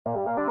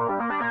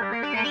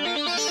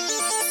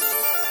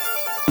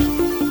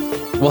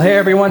Well, hey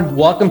everyone,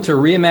 welcome to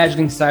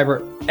Reimagining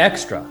Cyber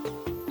Extra.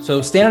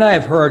 So Stan and I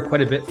have heard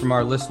quite a bit from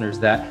our listeners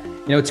that,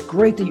 it's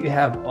great that you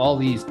have all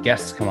these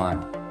guests come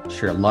on,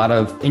 share a lot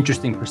of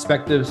interesting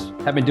perspectives.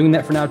 Have been doing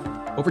that for now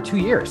over 2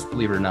 years,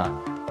 believe it or not.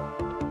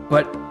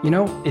 But,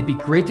 it'd be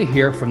great to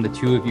hear from the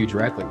two of you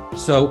directly.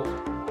 So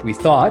we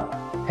thought,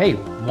 hey,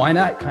 why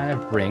not kind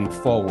of bring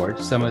forward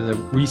some of the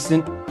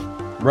recent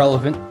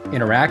relevant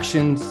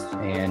interactions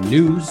and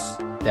news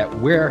that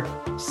we're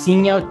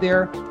seeing out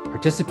there,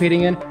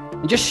 participating in,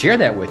 and just share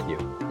that with you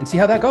and see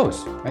how that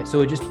goes, right? So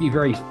it'd just be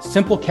very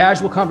simple,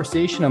 casual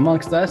conversation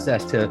amongst us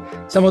as to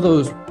some of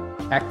those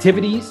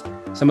activities,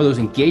 some of those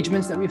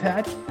engagements that we've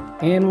had,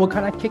 and we'll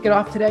kind of kick it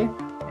off today.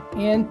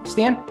 And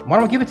Stan, why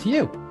don't we give it to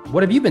you?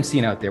 What have you been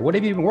seeing out there? What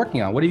have you been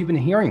working on? What have you been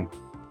hearing?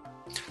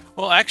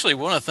 Well, actually,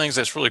 one of the things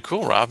that's really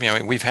cool, Rob,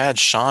 we've had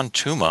Sean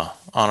Tuma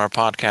on our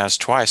podcast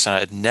twice, and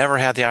I'd never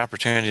had the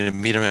opportunity to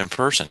meet him in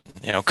person.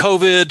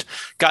 COVID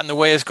got in the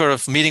way of sort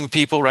of meeting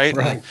people, right?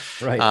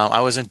 Right.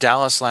 I was in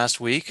Dallas last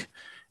week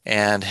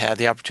and had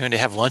the opportunity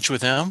to have lunch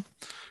with him.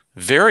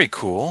 Very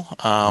cool.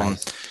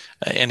 Nice.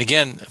 And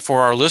again,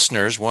 for our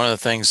listeners, one of the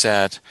things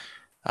that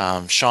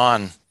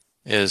Sean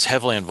is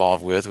heavily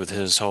involved with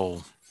his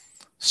whole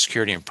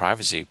security and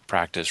privacy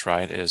practice,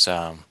 right, is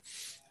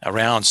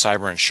around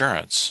cyber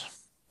insurance.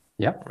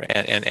 Yep.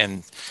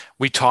 And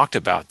we talked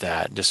about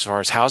that just as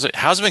far as how's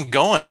it been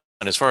going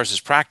as far as his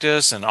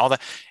practice and all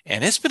that.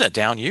 And it's been a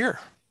down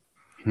year.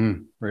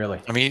 Really?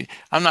 I mean,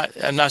 I'm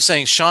not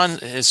saying Sean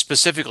is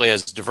specifically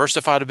has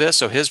diversified a bit,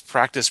 so his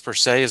practice per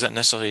se isn't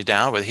necessarily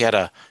down, but he had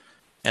an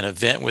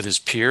event with his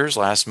peers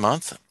last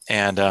month.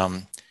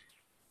 And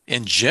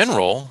in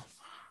general,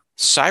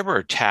 cyber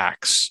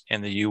attacks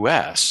in the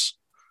US,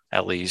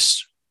 at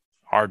least,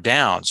 are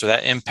down. So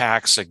that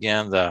impacts,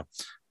 again, the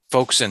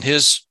folks in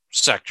his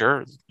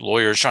sector,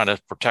 lawyers trying to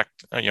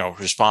protect,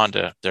 respond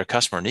to their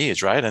customer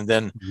needs, right? And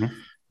then,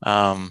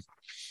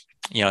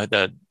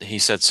 he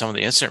said some of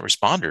the incident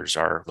responders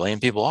are laying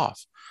people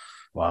off.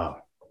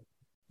 Wow.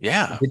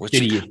 Yeah.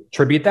 Did he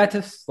attribute that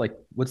to,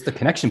 what's the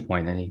connection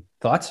point? Any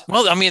thoughts?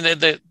 Well, I mean,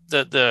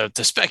 the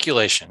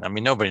speculation,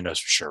 nobody knows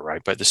for sure,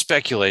 right? But the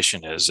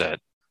speculation is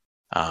that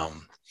a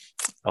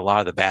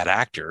lot of the bad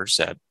actors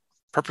that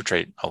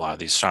perpetrate a lot of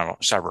these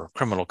cyber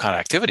criminal kind of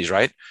activities,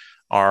 right,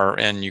 are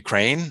in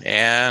Ukraine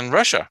and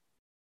Russia.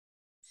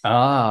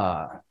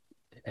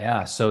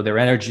 Yeah. So their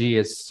energy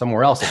is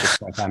somewhere else at this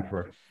point in time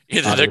for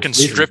either they're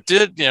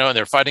conscripted, and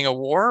they're fighting a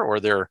war, or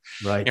they're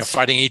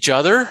fighting each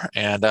other.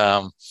 And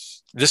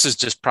this is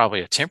just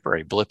probably a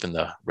temporary blip in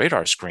the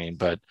radar screen,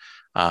 but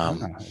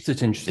it's an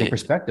interesting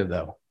perspective,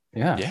 though.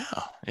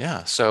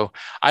 Yeah. So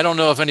I don't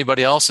know if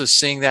anybody else is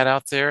seeing that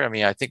out there.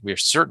 I think we're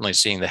certainly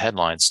seeing the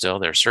headlines still.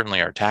 There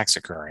certainly are attacks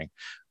occurring,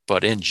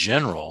 but in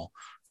general,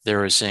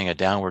 there is seeing a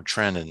downward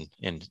trend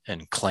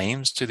in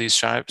claims to these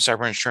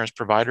cyber insurance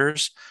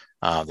providers.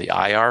 The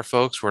IR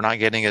folks were not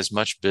getting as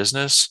much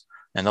business,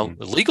 and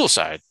the legal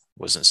side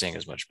wasn't seeing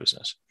as much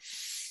business.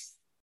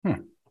 But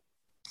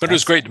it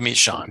was great to meet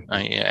Sean.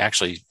 I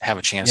actually have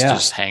a chance to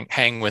just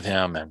hang with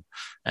him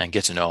and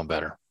get to know him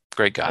better.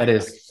 Great guy. That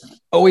is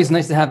always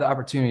nice to have the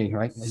opportunity,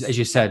 right? As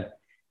you said,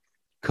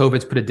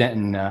 COVID's put a dent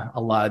in a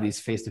lot of these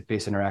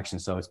face-to-face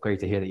interactions. So it's great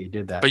to hear that you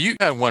did that. But you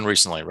had one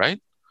recently, right?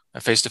 A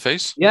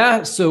face-to-face?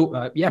 Yeah.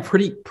 So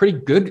pretty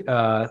good,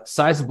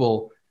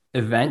 sizable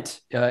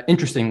event,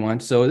 interesting one.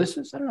 So this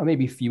is,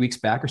 maybe a few weeks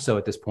back or so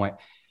at this point.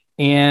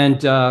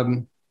 And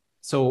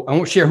so I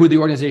won't share who the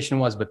organization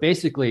was, but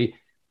basically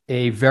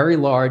a very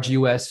large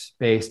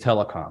US-based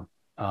telecom,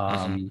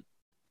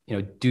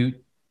 do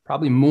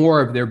probably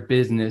more of their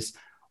business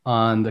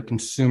on the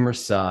consumer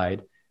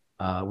side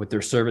with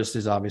their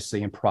services,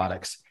 obviously, and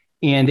products.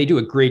 And they do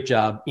a great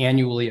job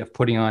annually of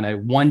putting on a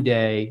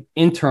one-day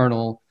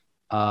internal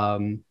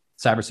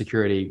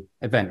cybersecurity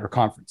event or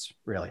conference,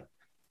 really.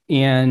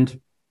 And,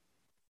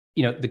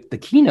 the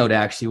keynote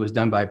actually was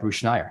done by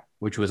Bruce Schneier,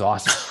 which was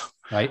awesome,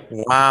 right?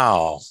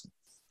 Wow.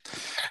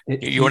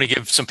 You want to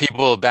give some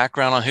people a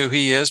background on who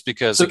he is?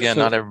 Because,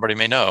 not everybody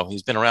may know.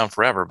 He's been around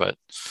forever, but...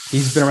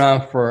 He's been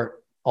around for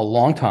a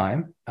long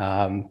time.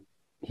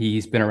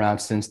 He's been around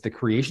since the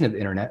creation of the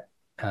internet,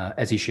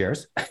 as he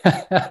shares.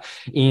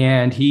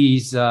 And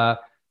he's,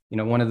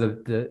 one of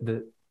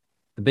the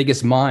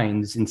biggest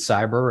minds in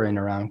cyber and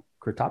around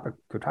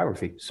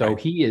cryptography. So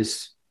he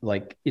is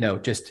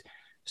just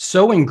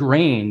so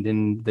ingrained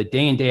in the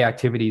day and day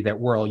activity that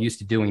we're all used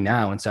to doing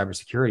now in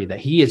cybersecurity that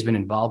he has been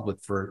involved with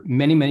for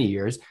many, many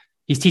years.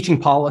 He's teaching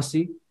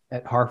policy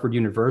at Harvard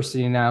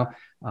University now.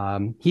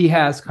 He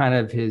has kind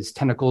of his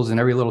tentacles in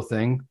every little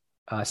thing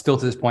still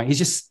to this point. He's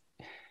just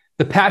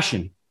the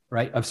passion,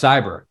 right, of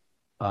cyber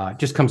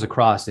just comes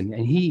across. And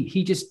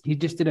he just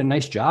did a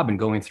nice job in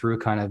going through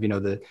kind of,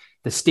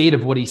 the state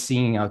of what he's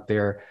seeing out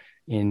there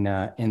in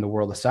the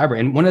world of cyber.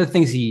 And one of the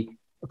things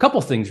a couple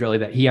of things really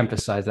that he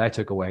emphasized that I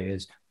took away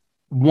is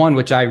one,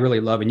 which I really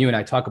love, and you and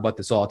I talk about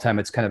this all the time.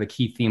 It's kind of a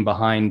key theme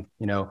behind,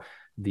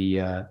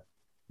 the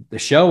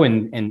show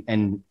and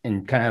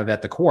kind of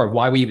at the core of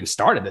why we even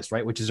started this,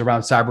 right? Which is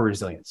around cyber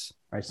resilience,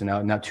 right? So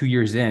now 2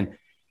 years in,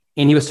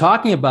 And he was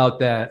talking about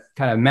that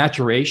kind of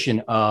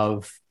maturation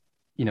of,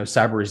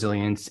 cyber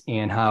resilience,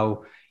 and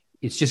how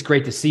it's just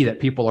great to see that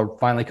people are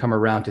finally come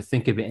around to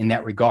think of it in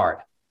that regard.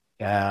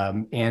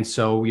 And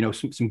so,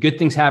 some good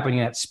things happening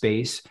in that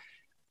space.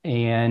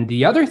 And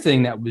the other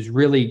thing that was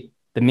really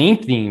the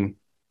main theme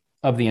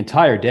of the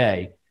entire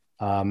day,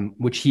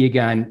 which he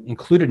again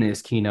included in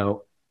his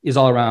keynote, is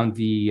all around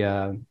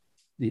the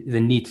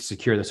need to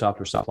secure the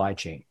software supply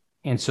chain.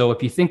 And so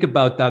if you think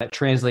about that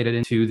translated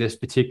into this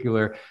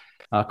particular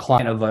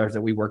client of ours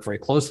that we work very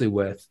closely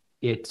with,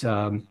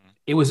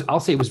 I'll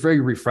say it was very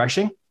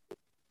refreshing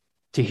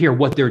to hear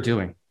what they're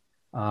doing.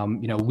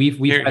 We've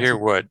hear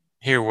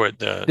what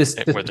the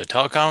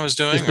telecom is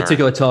doing. This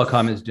particular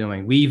telecom is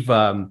doing. We've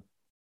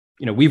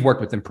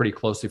worked with them pretty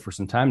closely for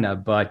some time now,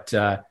 but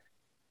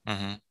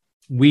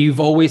we've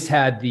always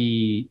had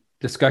the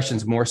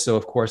discussions more so,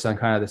 of course, on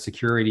kind of the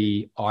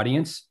security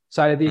audience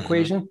side of the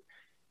equation.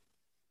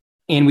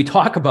 And we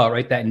talk about,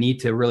 right, that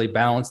need to really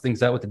balance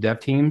things out with the dev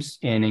teams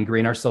and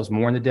ingrain ourselves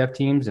more in the dev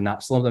teams and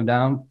not slow them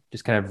down.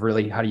 Just kind of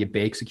really, how do you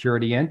bake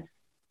security in?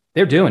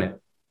 They're doing it.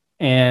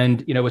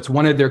 And, it's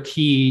one of their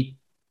key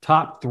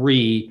top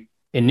 3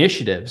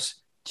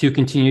 initiatives to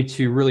continue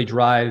to really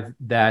drive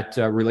that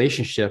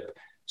relationship,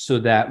 so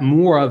that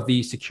more of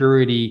the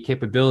security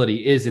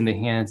capability is in the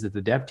hands of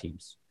the dev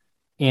teams.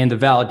 And the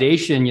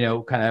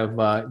validation, kind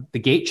of the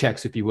gate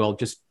checks, if you will,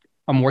 just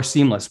are more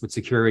seamless with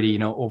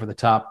security, over the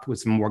top with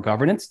some more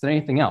governance than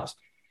anything else.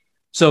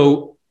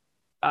 So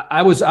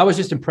I was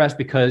just impressed,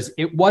 because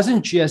it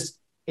wasn't just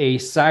a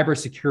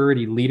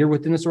cybersecurity leader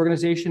within this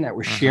organization that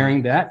was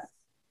sharing that.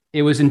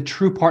 It was in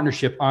true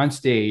partnership on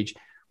stage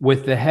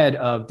with the head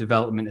of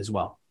development as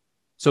well.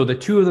 So the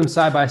two of them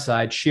side by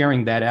side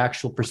sharing that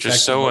actual perspective. Which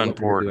is so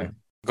important.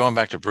 Going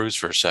back to Bruce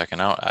for a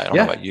second, I don't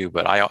know about you,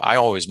 but I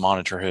always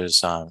monitor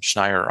his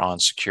Schneier on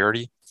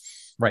security.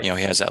 Right. He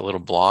has that little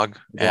blog,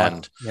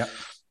 and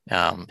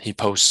he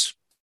posts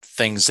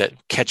things that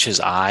catch his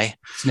eye.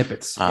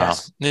 Snippets.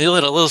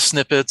 Little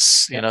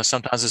snippets.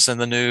 Sometimes it's in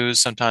the news.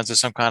 Sometimes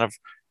it's some kind of,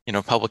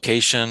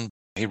 publication.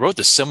 He wrote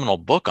the seminal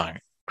book on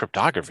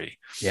cryptography.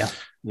 He's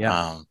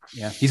got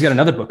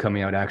another book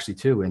coming out actually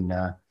too. And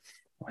I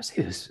want to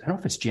say this, I don't know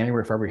if it's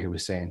January or February, he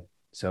was saying.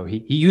 So he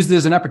used it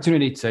as an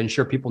opportunity to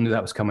ensure people knew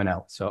that was coming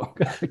out. So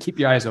keep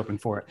your eyes open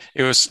for it.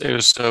 It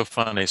was so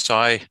funny. So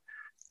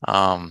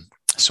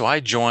I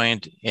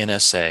joined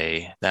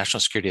NSA, National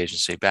Security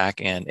Agency,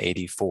 back in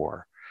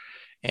 '84,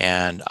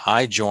 and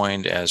I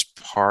joined as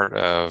part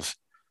of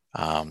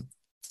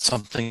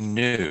something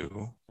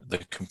new, the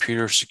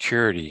Computer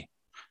Security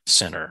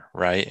Center,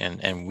 right?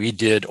 And we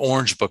did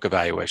Orange Book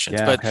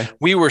evaluations, but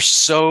we were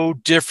so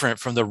different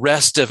from the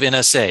rest of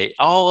NSA.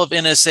 All of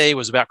NSA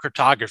was about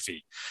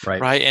cryptography,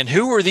 right? And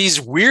who were these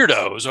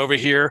weirdos over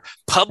here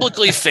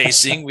publicly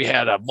facing? We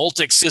had a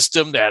Multic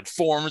system that had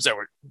forms that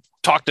were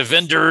talk to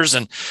vendors,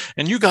 and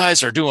you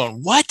guys are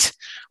doing what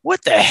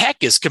the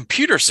heck is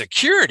computer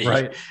security?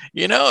 Right.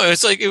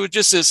 It's like, it was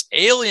just this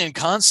alien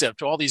concept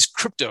to all these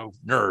crypto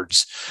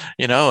nerds,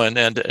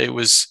 and it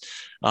was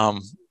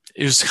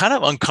kind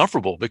of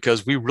uncomfortable,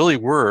 because we really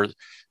were,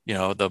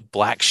 the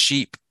black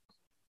sheep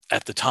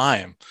at the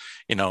time,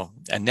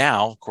 and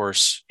now, of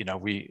course,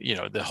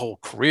 the whole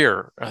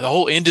career, the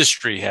whole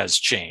industry has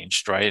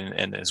changed, right.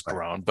 And has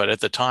grown. But at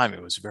the time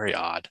it was very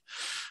odd.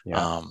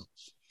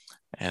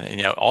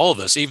 And all of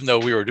us, even though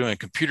we were doing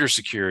computer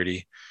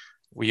security,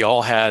 we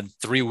all had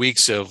 3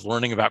 weeks of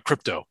learning about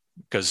crypto,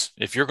 because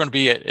if you're going to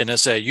be at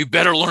NSA, you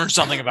better learn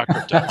something about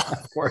crypto.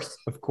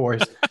 Of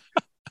course.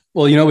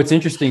 Well, what's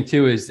interesting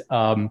too is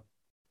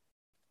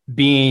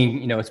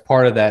being, as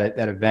part of that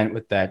event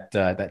with that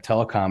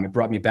telecom, it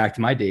brought me back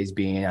to my days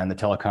being on the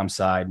telecom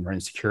side and running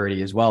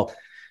security as well.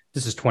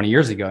 This is 20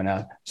 years ago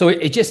now. So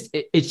it's just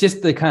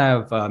the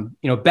kind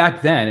of,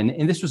 back then,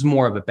 and this was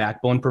more of a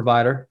backbone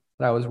provider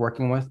that I was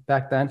working with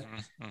back then.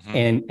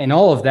 And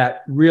all of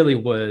that really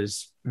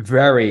was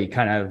very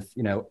kind of,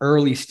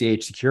 early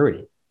stage security.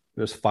 It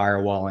was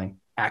firewalling,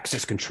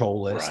 access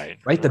control list,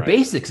 right? The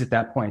basics at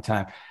that point in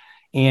time.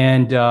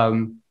 And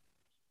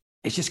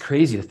it's just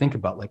crazy to think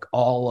about, like,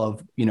 all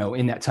of,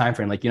 in that time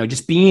frame, like,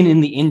 just being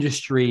in the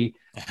industry,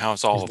 how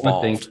it's all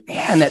evolved.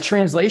 And that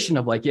translation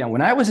of, like,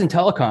 when I was in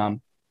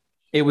telecom,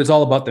 it was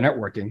all about the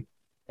networking.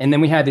 And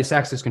then we had this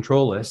access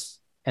control list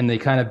and the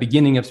kind of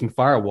beginning of some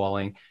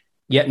firewalling.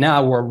 Yet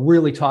now we're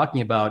really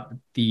talking about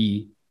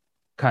the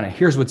kind of,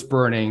 here's what's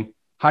burning.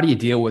 How do you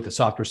deal with the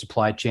software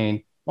supply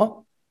chain?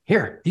 Well,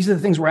 these are the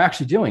things we're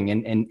actually doing.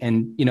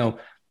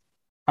 And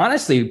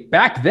honestly,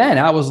 back then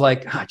I was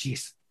like,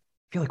 geez,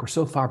 I feel like we're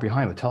so far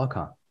behind with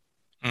telecom.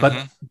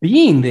 But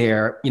being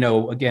there,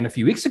 again, a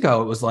few weeks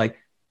ago, it was like,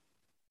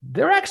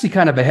 they're actually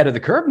kind of ahead of the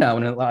curve now.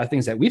 And a lot of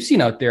things that we've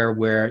seen out there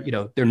where,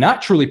 they're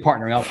not truly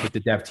partnering up with the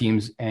dev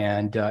teams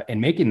and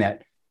making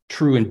that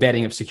true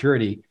embedding of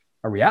security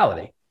a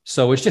reality.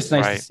 So it's just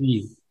nice to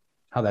see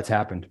how that's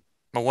happened.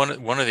 Well,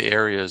 one of the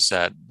areas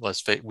that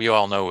we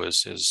all know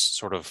is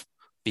sort of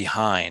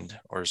behind,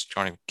 or is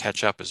trying to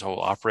catch up, is whole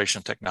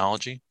operational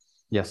technology.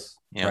 Yes.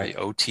 The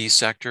OT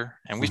sector.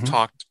 And we've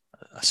talked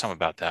some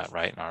about that,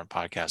 right, in our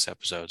podcast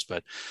episodes.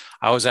 But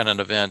I was at an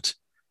event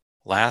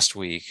last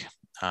week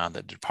that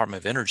the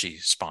Department of Energy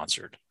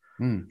sponsored,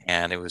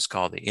 and it was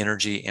called the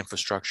Energy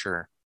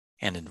Infrastructure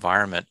and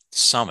Environment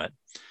Summit.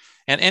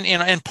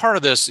 And part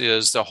of this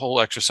is the whole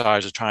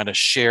exercise of trying to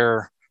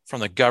share from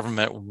the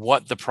government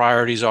what the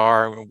priorities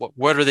are,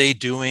 what are they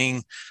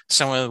doing,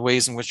 some of the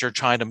ways in which they're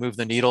trying to move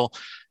the needle.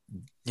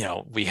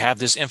 We have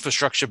this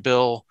infrastructure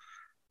bill.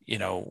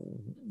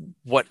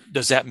 What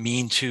does that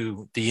mean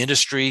to the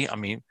industry? I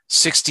mean,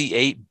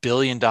 $68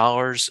 billion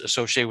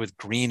associated with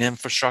green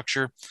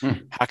infrastructure.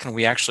 How can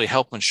we actually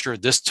help ensure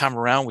this time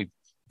around we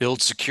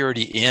build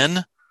security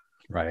in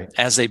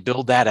as they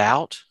build that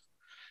out?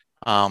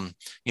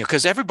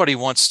 Because everybody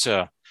wants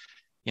to,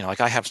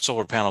 like I have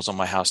solar panels on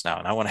my house now,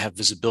 and I want to have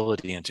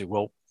visibility into,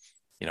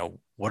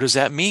 what does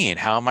that mean?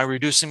 How am I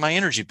reducing my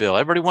energy bill?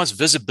 Everybody wants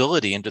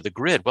visibility into the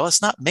grid. Well,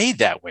 it's not made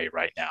that way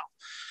right now.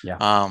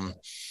 Yeah.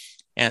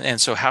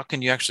 And so how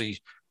can you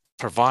actually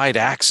provide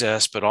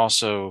access, but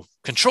also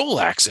control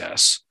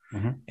access?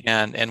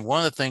 And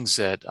one of the things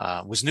that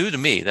was new to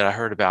me that I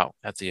heard about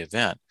at the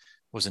event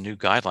was a new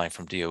guideline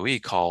from DOE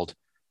called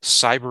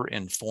cyber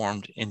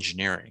informed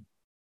engineering.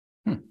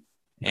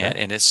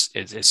 And it's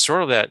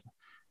sort of that,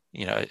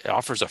 it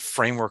offers a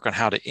framework on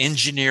how to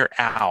engineer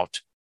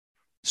out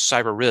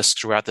cyber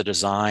risks throughout the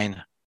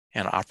design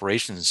and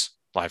operations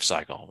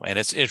lifecycle. And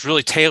it's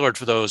really tailored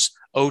for those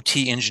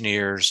OT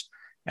engineers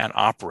and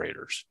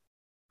operators.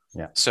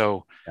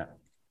 So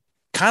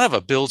kind of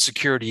a build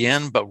security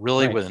in, but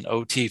really with an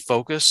OT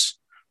focus,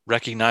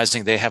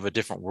 recognizing they have a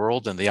different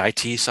world than the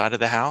IT side of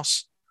the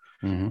house.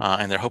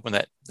 And they're hoping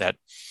that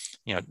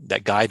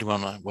guide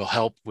will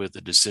help with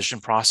the decision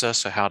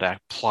process of how to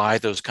apply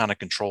those kind of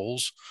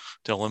controls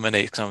to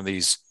eliminate some of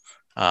these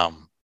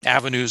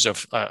avenues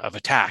of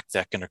attack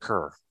that can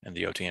occur in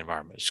the OT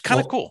environment. It's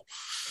kind of cool.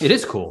 It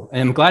is cool.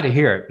 And I'm glad to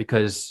hear it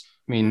because,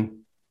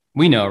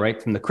 we know,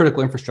 right, from the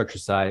critical infrastructure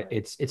side,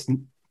 it's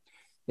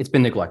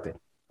been neglected,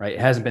 right? It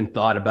hasn't been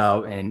thought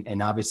about.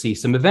 And obviously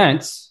some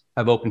events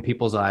have opened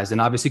people's eyes, and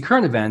obviously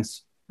current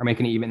events are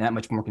making it even that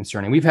much more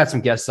concerning. We've had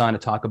some guests on to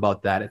talk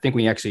about that. I think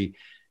we actually,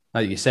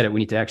 now that you said it,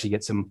 we need to actually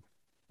get some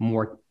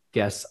more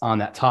guests on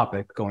that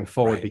topic going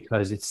forward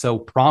because it's so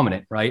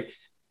prominent, right?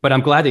 But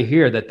I'm glad to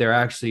hear that they're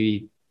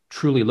actually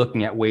truly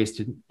looking at ways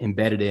to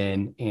embed it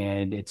in,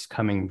 and it's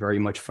coming very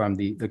much from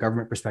the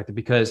government perspective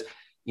because,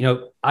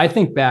 I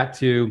think back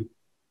to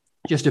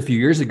just a few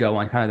years ago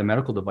on kind of the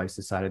medical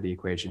devices side of the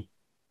equation,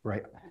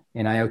 right?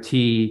 And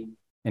IoT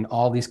and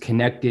all these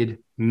connected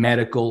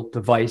medical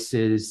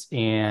devices.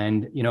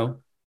 And,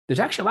 there's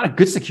actually a lot of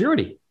good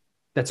security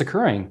that's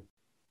occurring.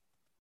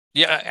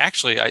 Yeah,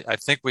 actually, I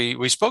think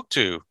we spoke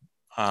to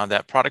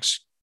that product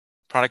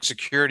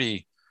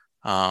security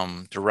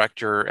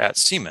director at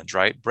Siemens,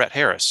 right? Brett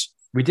Harris.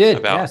 We did.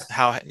 About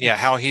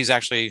how he's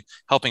actually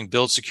helping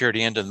build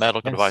security into the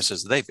medical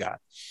devices that they've got.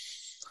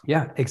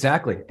 Yeah,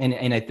 exactly.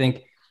 And I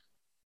think,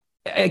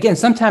 again,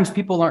 sometimes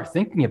people aren't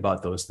thinking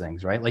about those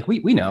things, right? Like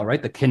we know,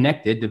 right? The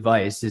connected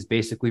device is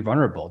basically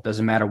vulnerable. It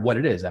doesn't matter what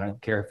it is. I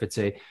don't care if it's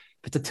a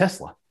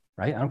Tesla,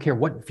 right? I don't care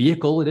what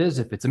vehicle it is,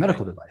 if it's a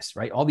medical device,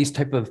 right? All these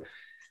type of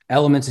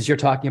elements, as you're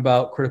talking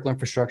about critical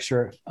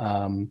infrastructure.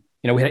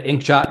 We had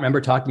Inkshot, remember,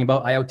 talking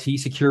about IoT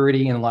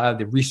security and a lot of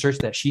the research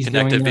that she's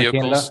connected doing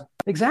vehicles. In Canada.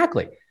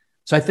 Exactly.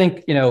 So I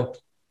think,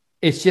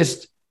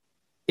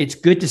 it's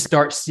good to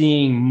start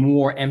seeing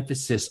more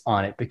emphasis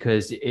on it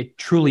because it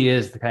truly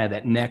is the kind of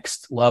that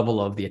next level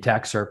of the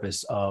attack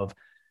surface of,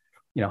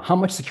 how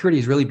much security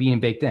is really being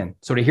baked in.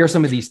 So to hear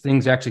some of these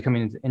things actually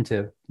coming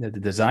into the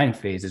design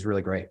phase is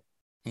really great.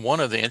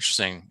 One of the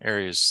interesting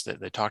areas that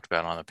they talked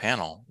about on the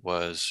panel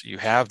was you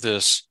have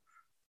this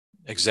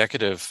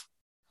executive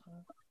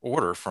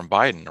order from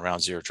Biden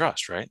around zero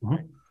trust, right?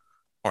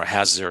 Or it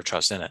has zero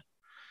trust in it.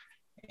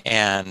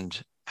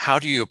 And how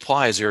do you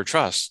apply zero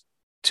trust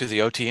to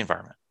the OT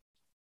environment?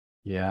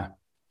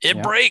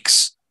 It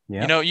breaks.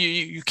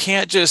 You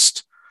can't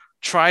just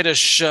try to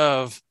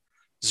shove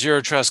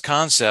zero trust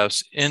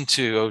concepts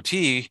into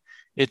OT.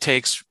 It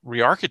takes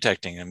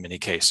re-architecting in many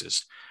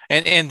cases.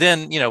 And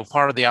then,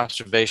 part of the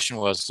observation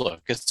was,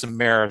 look, it's a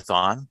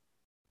marathon,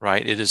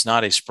 right? It is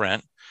not a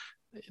sprint.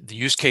 The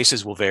use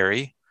cases will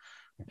vary.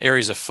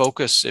 Areas of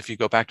focus, if you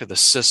go back to the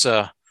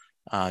CISA,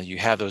 you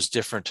have those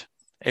different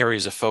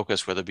areas of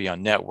focus, whether it be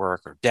on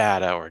network or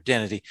data or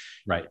identity.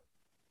 Right.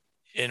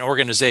 An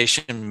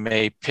organization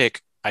may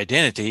pick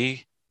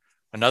identity.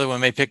 Another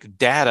one may pick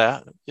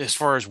data as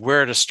far as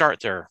where to start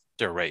their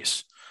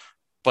race.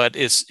 But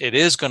it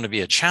is going to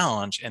be a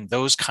challenge in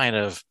those kind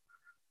of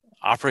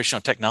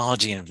operational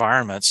technology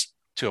environments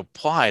to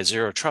apply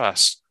zero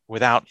trust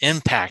without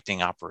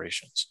impacting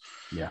operations.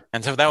 Yeah.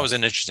 And so that was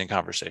an interesting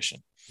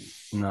conversation.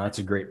 No, that's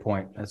a great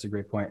point.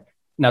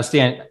 Now,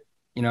 Stan,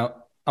 I'm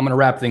going to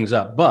wrap things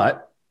up,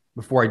 but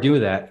before I do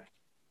that,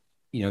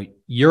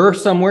 you're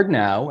somewhere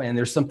now and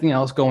there's something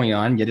else going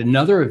on, yet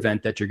another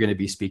event that you're going to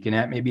be speaking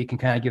at. Maybe you can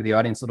kind of give the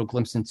audience a little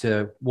glimpse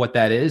into what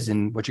that is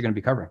and what you're going to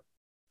be covering.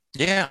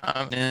 Yeah,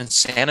 I'm in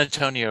San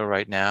Antonio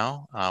right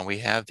now. We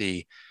have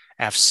the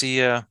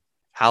AFCEA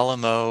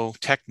Alamo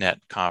TechNet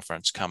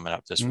conference coming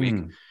up this week.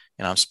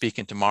 And I'm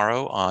speaking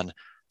tomorrow on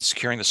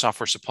securing the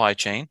software supply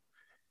chain.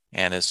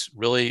 And it's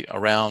really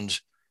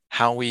around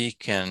how we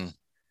can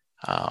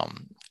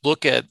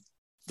look at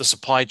the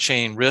supply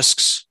chain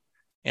risks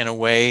in a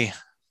way,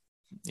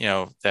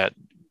 that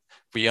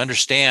we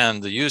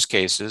understand the use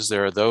cases.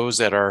 There are those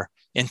that are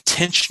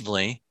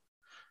intentionally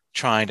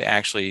trying to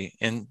actually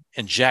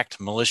inject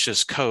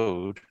malicious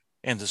code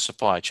into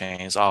supply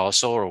chains, a la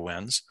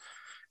SolarWinds.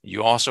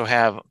 You also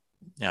have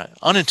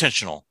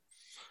unintentional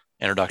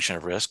introduction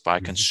of risk by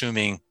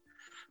consuming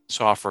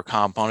software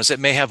components that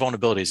may have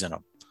vulnerabilities in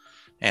them.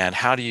 And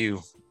how do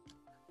you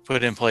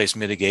put in place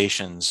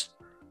mitigations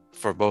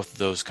for both of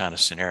those kind of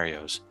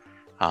scenarios?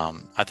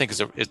 I think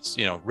it's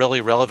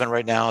really relevant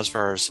right now as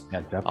far as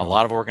a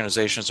lot of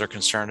organizations are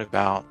concerned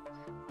about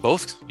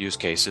both use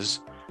cases.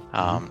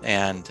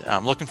 And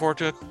I'm looking forward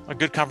to a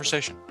good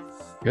conversation.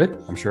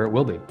 Good. I'm sure it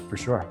will be, for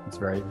sure. It's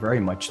very, very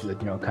much,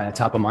 kind of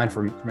top of mind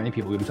for many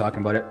people. We've been talking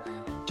about it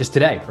just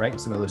today, right?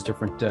 Some of those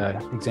different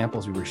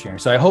examples we were sharing.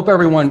 So I hope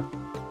everyone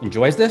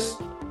enjoys this.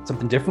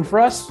 Something different for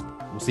us.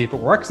 We'll see if it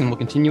works, and we'll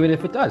continue it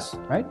if it does,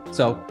 right?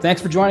 So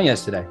thanks for joining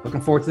us today.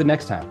 Looking forward to the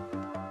next time.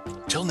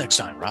 Till next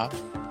time, Rob.